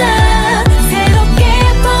때마다 새롭게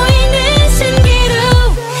보이는 신기루.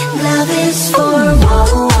 Love is for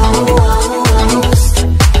woes.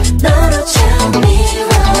 너로 tell me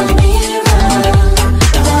wrong, me wrong.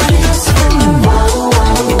 Love is for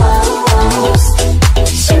woes.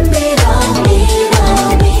 신비로운 미로,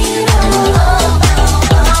 미로.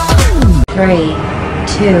 3,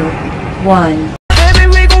 2, 1.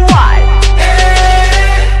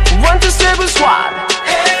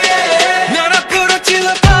 널 앞으로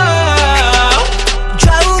찔러봐.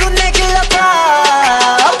 좌우로 내 길러봐.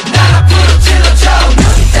 날 앞으로 찔러줘.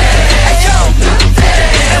 눈대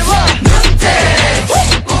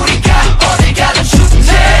우리가 어딜 가든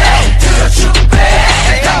춥대. 들어줄래.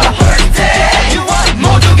 나와 헐대.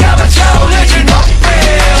 모두가 맞춰오르질 못해.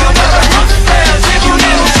 기분이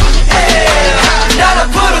우습대. 날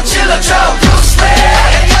앞으로 찔러줘.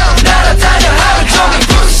 날아다녀 하루 종일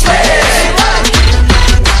부스레.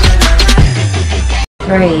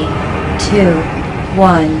 3, 2,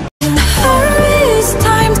 1. This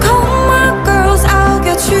time come my girls, I'll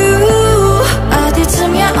get you.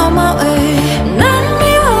 어디쯤이야 on my way. 난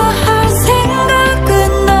미워할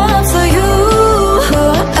생각은 없어요.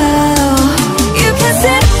 You can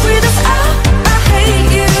sit with us, I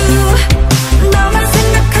hate you. 너만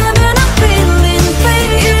생각하면 I'm feeling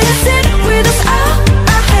fake. You can sit with us, I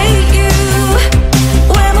hate you.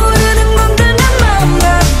 왜 모르는 건들 내 맘과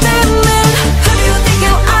때문에. Who do you think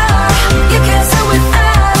you are? You can't sit with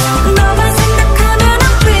us. 너만 생각하면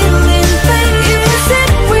I'm feeling fake. You can sit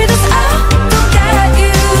with us, I got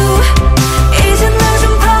you. 이제 너 좀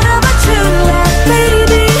바라봐 줄래,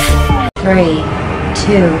 baby. 3,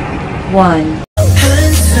 2, 1.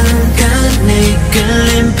 한순간 네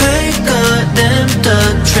끌림 발걸음 더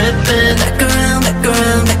tripping. Back around, back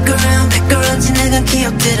around, back around, back around. 지나간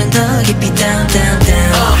기억들은 더 깊이 down, down,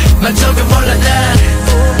 down. 만족을 몰라 난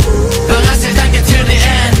방아쇠 당겨 till the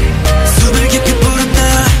end. 숨을 깊이 부른다.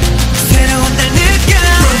 새로운 날 느껴.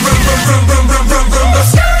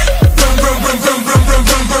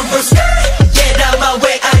 Get out my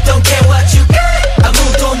way, I don't care what you got.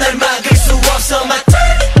 아무도 날 막을 수 없어. My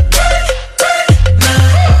turn, my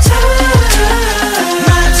turn,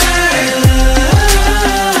 my turn, my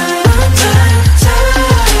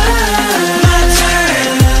turn, my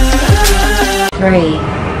turn. 3,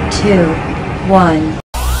 2, 1.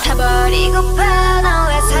 해버리고파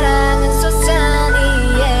너의 사랑은 쏟아니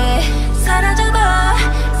사라져도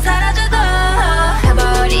사라져도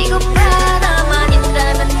해버리고파 너만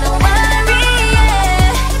있다면 no worry.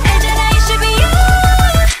 이제 I should be you.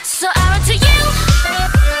 So I run to you.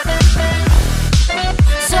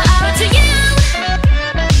 So I run to you.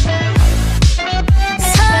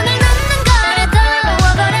 선을 넘는 거라도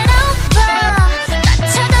와버려 오빠.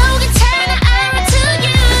 다쳐도 괜찮아 I run to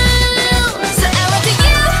you. So I run to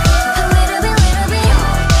you. A little bit, little bit.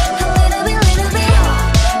 A little bit, little bit.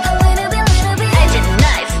 A little bit, little bit. 이제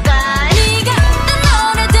나의 style. 네가 없는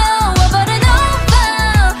노래도 와버려 오빠.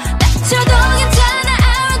 다쳐도 괜찮아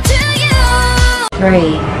I run to you. 3,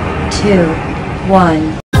 2,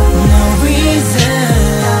 1. No reason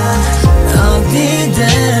어디든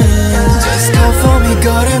Just go for me.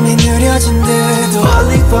 걸음이 느려진대도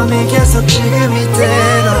멀리 밤이 계속 지금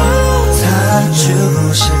이대로 다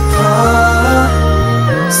주고 싶어.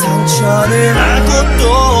 상처를 안고 또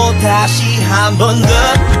다시 한 번 더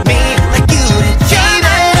Me like you did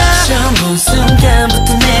처음 본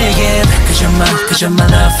순간부터 내겐 그저 그저만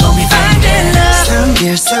love for me baby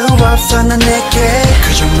숨길 수 없어 난 내게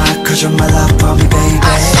그저만 love for me baby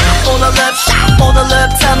Shop for the love, shop for the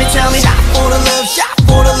love Tell me Shop for the love, shop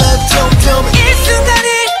for the love tell me 이 순간이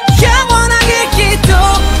영원하게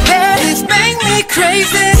기도해 This make me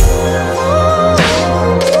crazy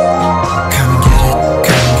Come get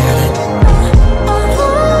it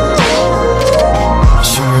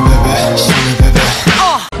Sure baby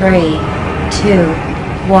 3,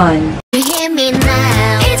 2, 1 You hear me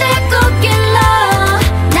now 이제 꽃길로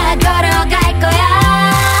나 걸어갈 거야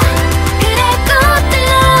그래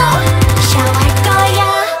꽃들로 샤워할 거야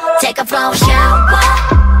Take a flow shower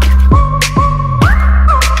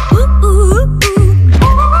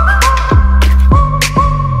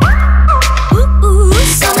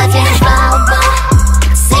쏟아지는 flower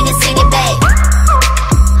Sing it babe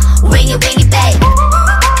Ring it babe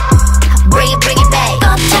Bring it babe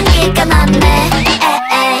꽃향기가 많네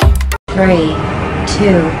 3, 2,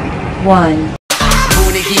 1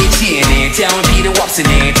 분위기에 취해네 대원 필요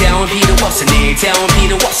없으네 대원 필요 없으네 대원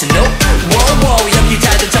필요 없어 no wow 여기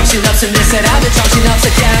다들 정신없어 내 사람들 정신없어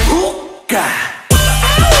그냥 우가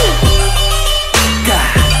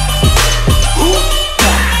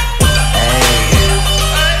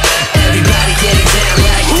Everybody getting down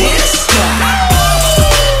like this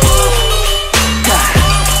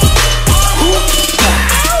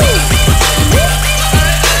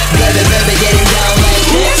Baby getting down like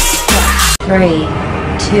this 3,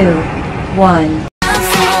 2, 1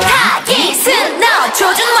 타깃은 너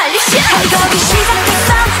조준 완료 슛 거기 시작했어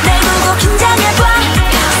날 보고 긴장해봐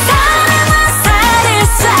사랑은 살을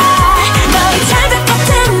쏴 너의 철벽 같은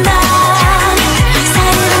날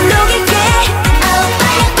사랑은 녹일게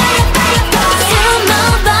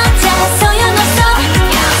숨어봤자 소용없어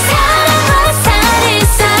사랑은 살을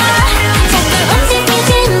쏴 자꾸 움직이지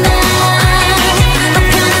마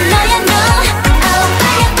목표는 너야 너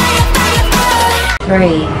 3,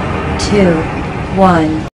 2,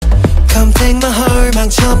 1 Come take my heart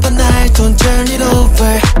망쳐봐 날 Don't turn it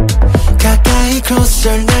over 가까이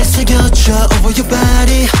closer 날 새겨줘 over your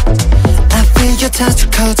body I feel your touch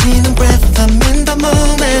커지는 breath I'm in the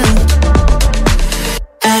moment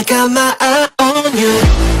I got my eye on you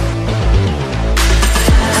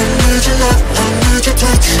I need your love, I need your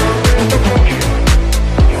touch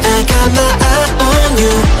I got my eye on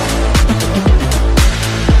you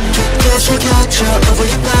깊게 새겨줘 over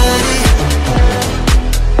your body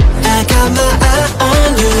I got my eye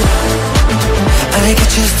on you I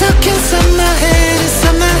got you stuck inside my head,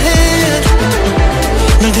 inside my head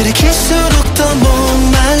널 들이킬수록 더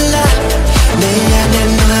목말라 내 안에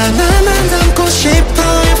너 하나만 담고 싶어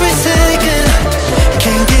every second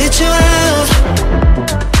Can't get you out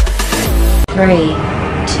 3,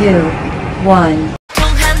 2, 1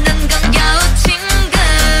 통하는 건 겨우 친구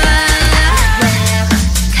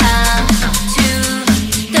Welcome to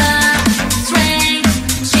the strange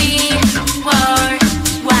world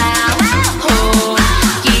Wow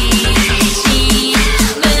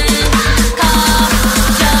호기심은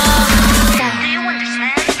걱정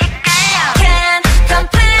Can't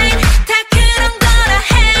complain 다 그런 거라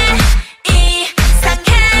해 이상해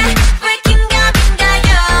왜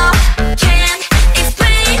긴가민가요 Can't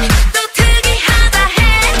explain 또 특이하다 해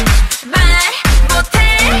말 못해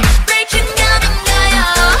왜 긴가민가요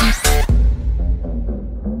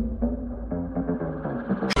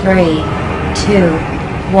 3, 2,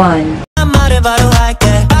 1 말을 바로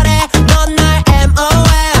할게 말해 넌 날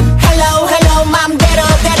MOM Hello 맘대로 해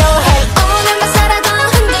오늘만 살아도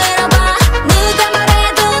흔들어봐 누가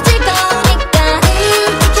말해도 즐거우니까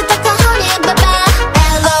티키타카 honey bye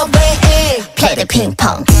L.O.V.E Play the ping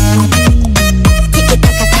pong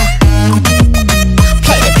티키타카타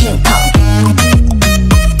Play the ping pong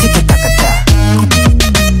티키타카타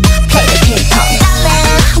Play the ping pong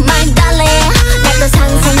Darling, my darling 나도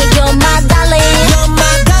상상해 you're my darling You're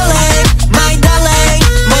my darling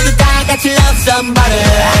모두 다 같이 love somebody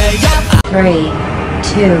yeah. 3,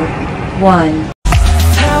 2, 1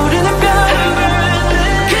 타오르는 별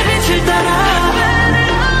그 빛을 따라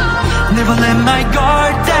Never let my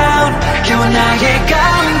guard down 개원하게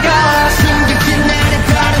가는 가슴 깊이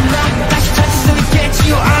내려가는 나 다시 찾을 수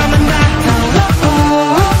있겠지요 I'm a night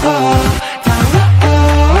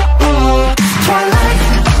Twilight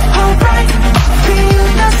alright Feel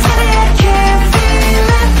the city I can feel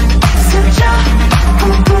it 스쳐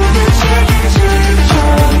꿈꾸는 책임질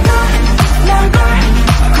널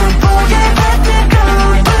꿈꾸게 될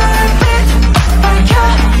뜨거운 불빛 밝혀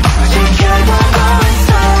지켜보고 있어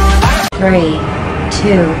 3, 2,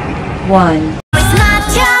 1 It's not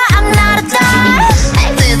you, I'm not a doll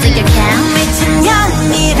Do you think you can?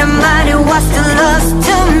 미친년이란 말이 what's the love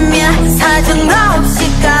to me 사전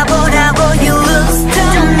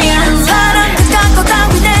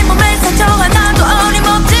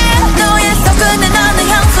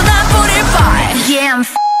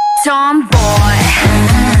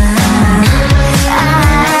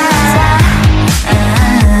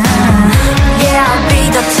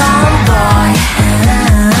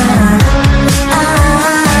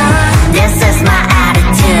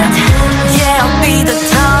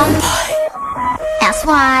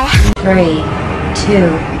 2,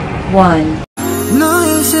 1.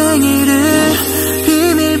 너의 생일을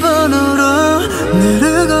비밀번호로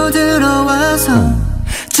누르고 들어와서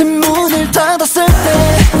뒷문을 닫았을 때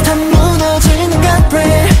다 무너지는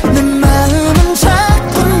gateway 내 마음은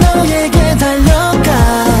자꾸 너에게 달려가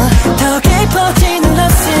더 깊어지는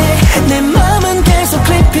love 내 마음은 계속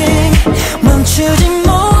clipping 멈추지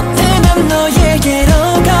못해 난 너에게로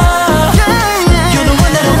가 You're the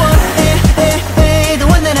one that I want, the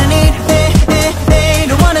one that I need,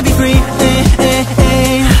 don't wanna be free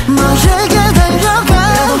너에게 달려가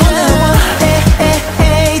You're the one that I want,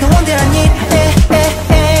 the one that I need,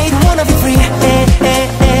 don't wanna be free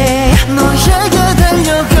너에게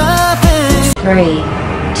달려가 3,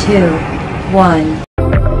 2, 1.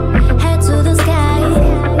 Head to the sky,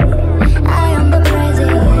 eye on the prize,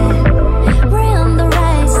 we're on the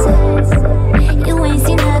rise. You ain't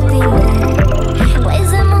seen nothing.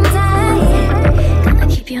 Ways I'm on die. Gonna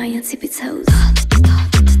keep you on your tippy toes.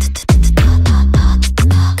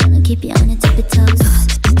 Gonna keep you on your tippy toes.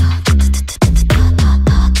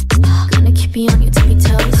 Gonna keep you on your tippy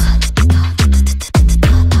toes.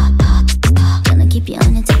 Gonna keep you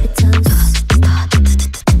on your tippy toes.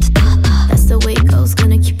 That's the way it goes.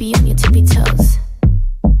 Gonna keep you on your tippy toes.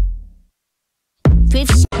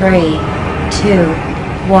 3, 2,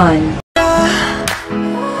 1.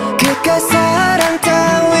 그깟 사랑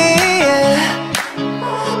따위에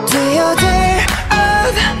뛰어들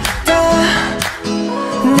없다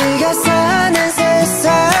네가 사는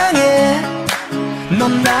세상에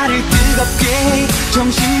넌 나를 뜨겁게 해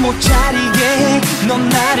정신 못 차리게 해 넌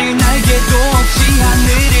나를 날개도 없이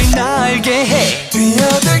하늘을 날게 해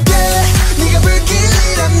뛰어들게 네가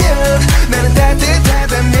불길이라면 나는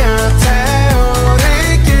따뜻하다면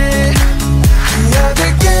타오를게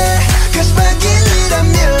뛰어들게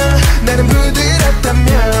가시밭길이라면 나는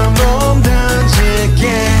부드럽다면 몸 던질게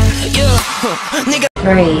네가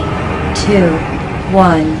 3, 2, 1.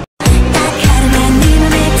 딱 하루만 네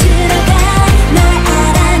맘에 들어가 널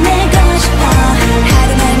알아내고 싶어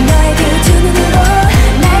하루만 너의 그 두 눈으로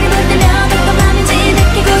나를 볼 때면 어떤 맘인지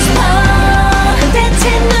느끼고 싶어 대체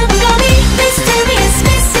누구니 Mysterious,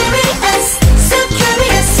 mysterious So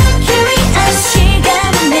curious, so curious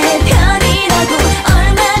시간은 내 편이라고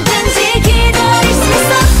얼마든지 기다릴 수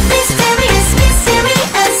있어 Mysterious,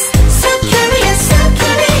 mysterious So curious, so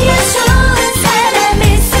curious 좋은 사람일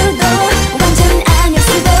수도 완전 아닐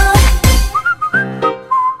수도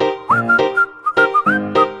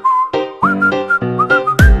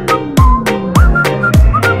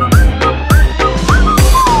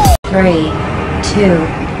 3, 2,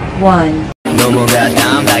 1. 너무가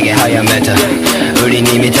다운하게 하얀 메타 우린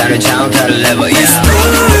이미 다른 차원 다른 레벨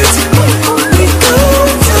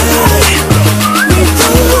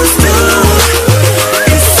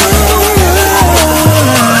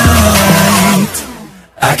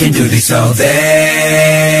I can do this all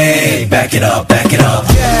day Back it up, back it up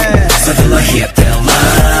서둘러 hit that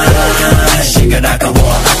line 시간 아까워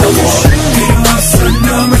필요 없어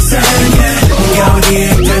너무 사랑해 네가 어디에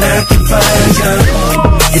있든 I can find you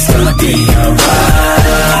It's gonna be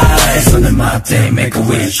alright 손을 맞대 make a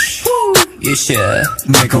wish You should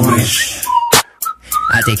Make a wish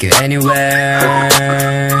I take you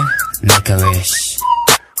anywhere Make a wish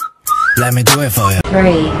Let me do it for you 3,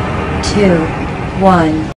 2,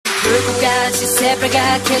 1. 불꽃같이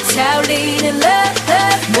새빨갛게 타올리는 love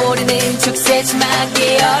모르는 척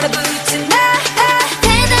새침하게 얼어붙은 나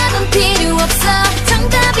대답은 필요 없어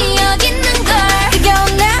정답이 여기 있는 걸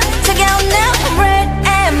뜨거운 나 차가운 나 red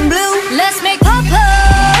and blue Let's make purple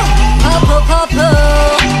purple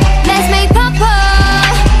purple Let's make purple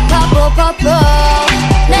purple purple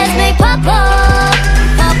Let's make purple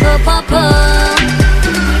purple purple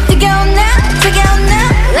뜨거운 나 차가운 나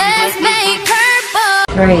Let's make purple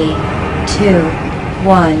 3, 2,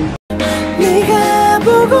 1. 네가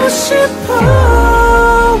보고 싶어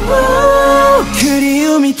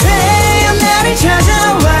그리움이 되어 나를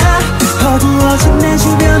찾아와 어두워진 내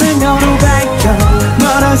주변을 너로 밝혀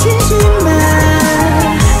멀어지지 마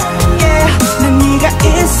난 네가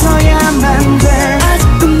있어야만 돼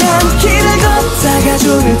아직도 난 길을 걷다가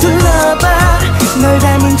조를 둘러봐 널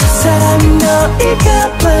닮은 저 사람이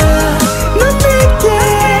너일까봐 넌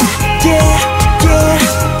내게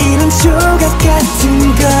이런 조각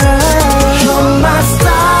같은 걸 You're my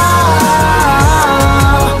star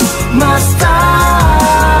My star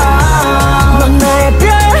넌 나의 별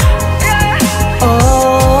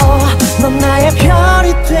넌 나의 별이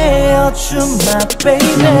되어줘 my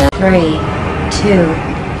baby 3, 2,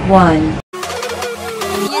 1.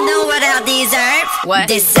 You know what I deserve? What?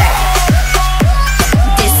 Deserve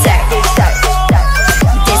Deserve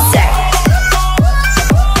Deserve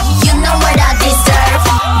You know what I deserve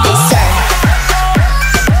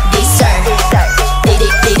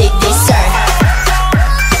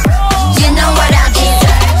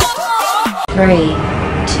 3,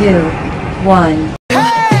 2, 1.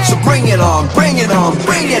 So bring it on, bring it on,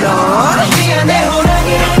 bring it on. 미안해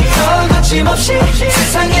호랑이 더 거침없이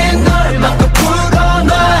세상에 널 막고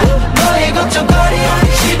풀어놔 너의 걱정거리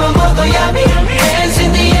씹어먹어야 미 Hands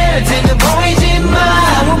in the air 등은 보이지 마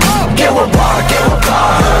깨워봐, 깨워봐.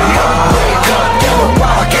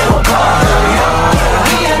 깨워봐, 깨워봐.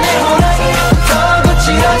 미안해 호랑이 더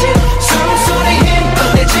거칠어진 숨소리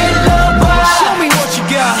힘껏 내질러봐 Show me what you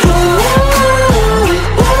got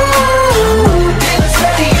Dinner's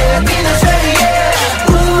ready, yeah, dinner's ready, yeah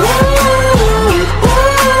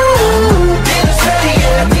Dinner's ready,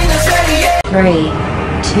 yeah, dinner's ready, yeah 3,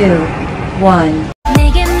 2, 1.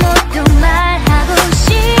 내게 모두 말하고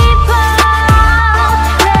싶어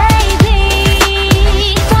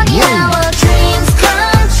Baby Funny how our dreams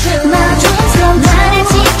come true 나를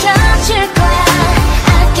지켜줄 거야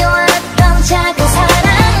아껴왔던 작은 사랑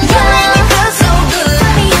You make me feel so good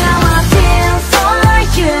Funny how I feel for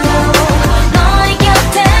you 너의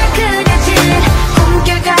곁에 그려진 꿈결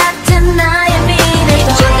같은 나의 미래도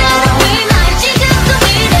중간에 나의 지금도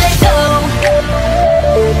미래도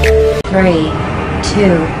 3, 2,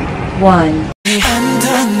 1.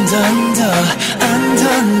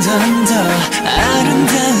 안던던더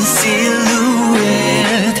아름다운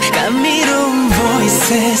실루엣 감미로운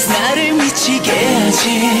voices 나를 미치게 하지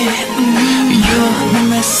You're my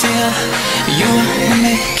messiah You're my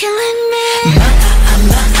messiah Killing me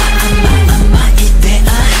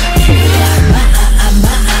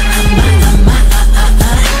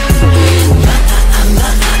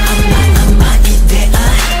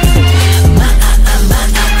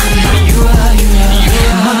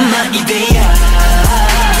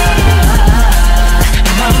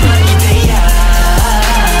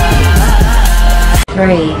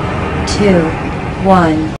Three, 2,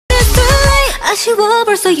 1. 아쉬워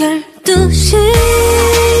벌써 12시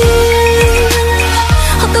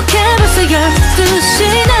어떻게 벌써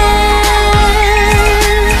 12시네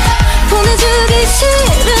보내주기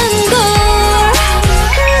싫은걸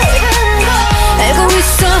알고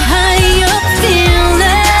있어 how you feeling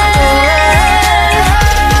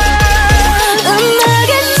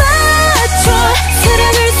음악에 맞춰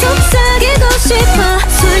사랑을 속삭이고 싶어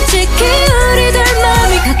솔직히 우리들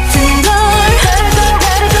마음이 같은 걸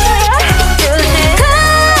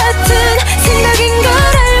같은 생각인 걸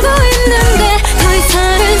알고 있는데 더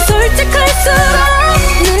이상은 솔직할 수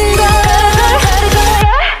없는 걸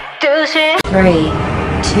 3, 2,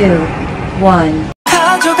 1.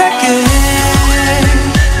 가져갈게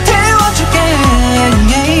태워줄게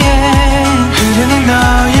흐르는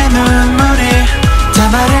너의 눈물이 다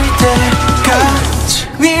마를 때까지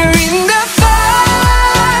We're in the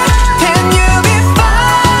fire Can you be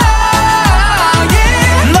fire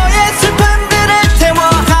너의 슬픔들을 태워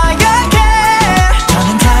하얗게 저는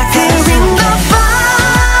다 We're in the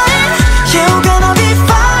fire You're gonna be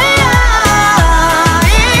fire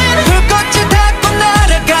불꽃을 닫고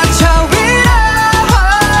날아가 저 위로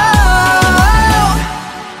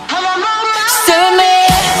Send me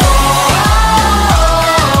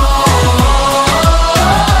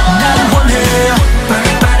나는 원해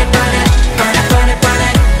빠릿빠릿빠릿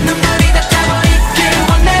눈물이 다 타버리길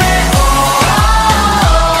원해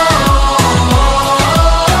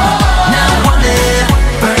나는 원해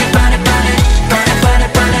빠릿빠릿빠릿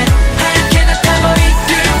하얗게 다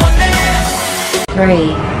타버리길 원해 3,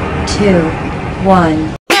 2,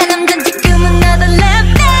 1. 나는 건 지금 another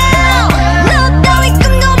level 너 따위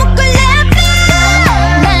꿈도 못 꿀 level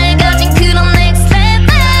날 가진 그런 next level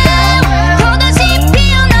또다시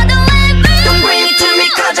피어나던 level Don't bring it to me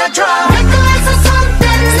cause I drop 내 거에서 손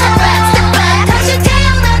떼는 step back step back 다시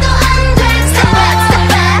태어나도 안 돼 step back step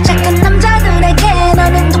back 착한 남자들에게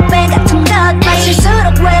너는 독배 같은 것 마실수록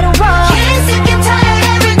외로워 Can't sick and tired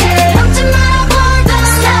every day 넘지 마라 boy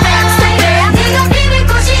step back step back 네가 비빌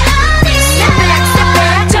곳이 아니 step back step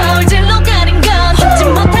back 저울질로 가린 건 잊지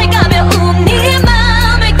못할 가벼운 네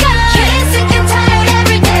맘을 가 Can't sick and tired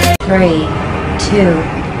every day 3, 2,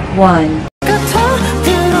 1. 같아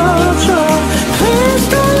들어줘 Please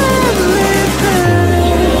don't let me be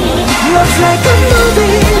Looks like a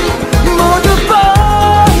movie 모두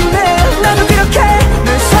뻔해 나도 그렇게 널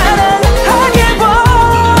사랑하길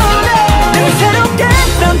원해 늘 새롭게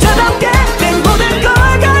남자답게 내 모든 걸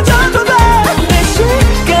가져도 돼내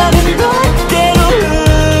시간은 너대로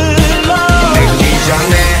흘러 늦기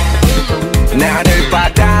전에 나를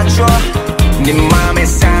받아줘 네 맘의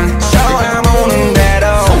상처 아무는 대로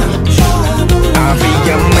I'll be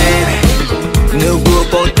your man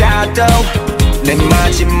누구보다도 내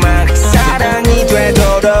마지막 사랑이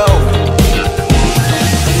되도록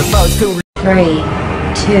 3, 2,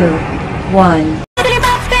 1. Baby,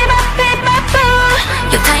 baby, baby,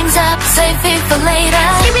 save it for later.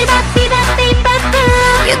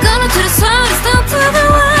 You're gonna do the song, stop to the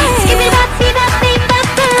right.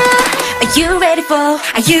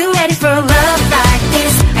 Are you ready for love like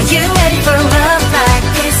this? Are you ready for love like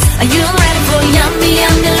this? Are you ready for yummy,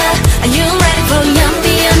 yummy love? Are you ready for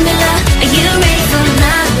yummy, yummy love? Are you ready for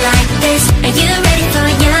love like this? Are you ready for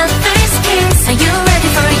your first kiss? Are you ready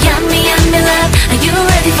for yummy, yummy love? Are you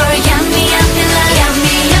ready for yummy, yummy love?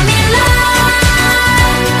 Yummy, yummy love.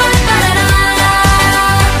 Ba-ba-da-da,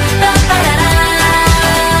 ba-ba-da-da,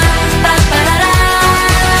 ba-ba-da-da.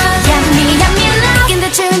 Yummy, yummy love. Making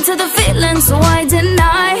the tune to the feeling, so why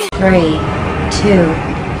deny? 3, 2,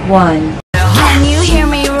 1. Can you hear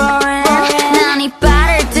me roaring? 난 이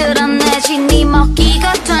발을 드러내지 네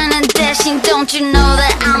먹기가 되는 대신 Don't you know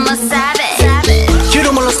that I'm a savage?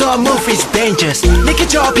 You 몰랐어 move is dangerous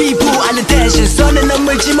느껴져 피부 안에 대신 손에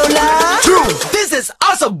넘을지 몰라 True, this is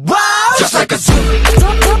awesome, wow Just like a zoo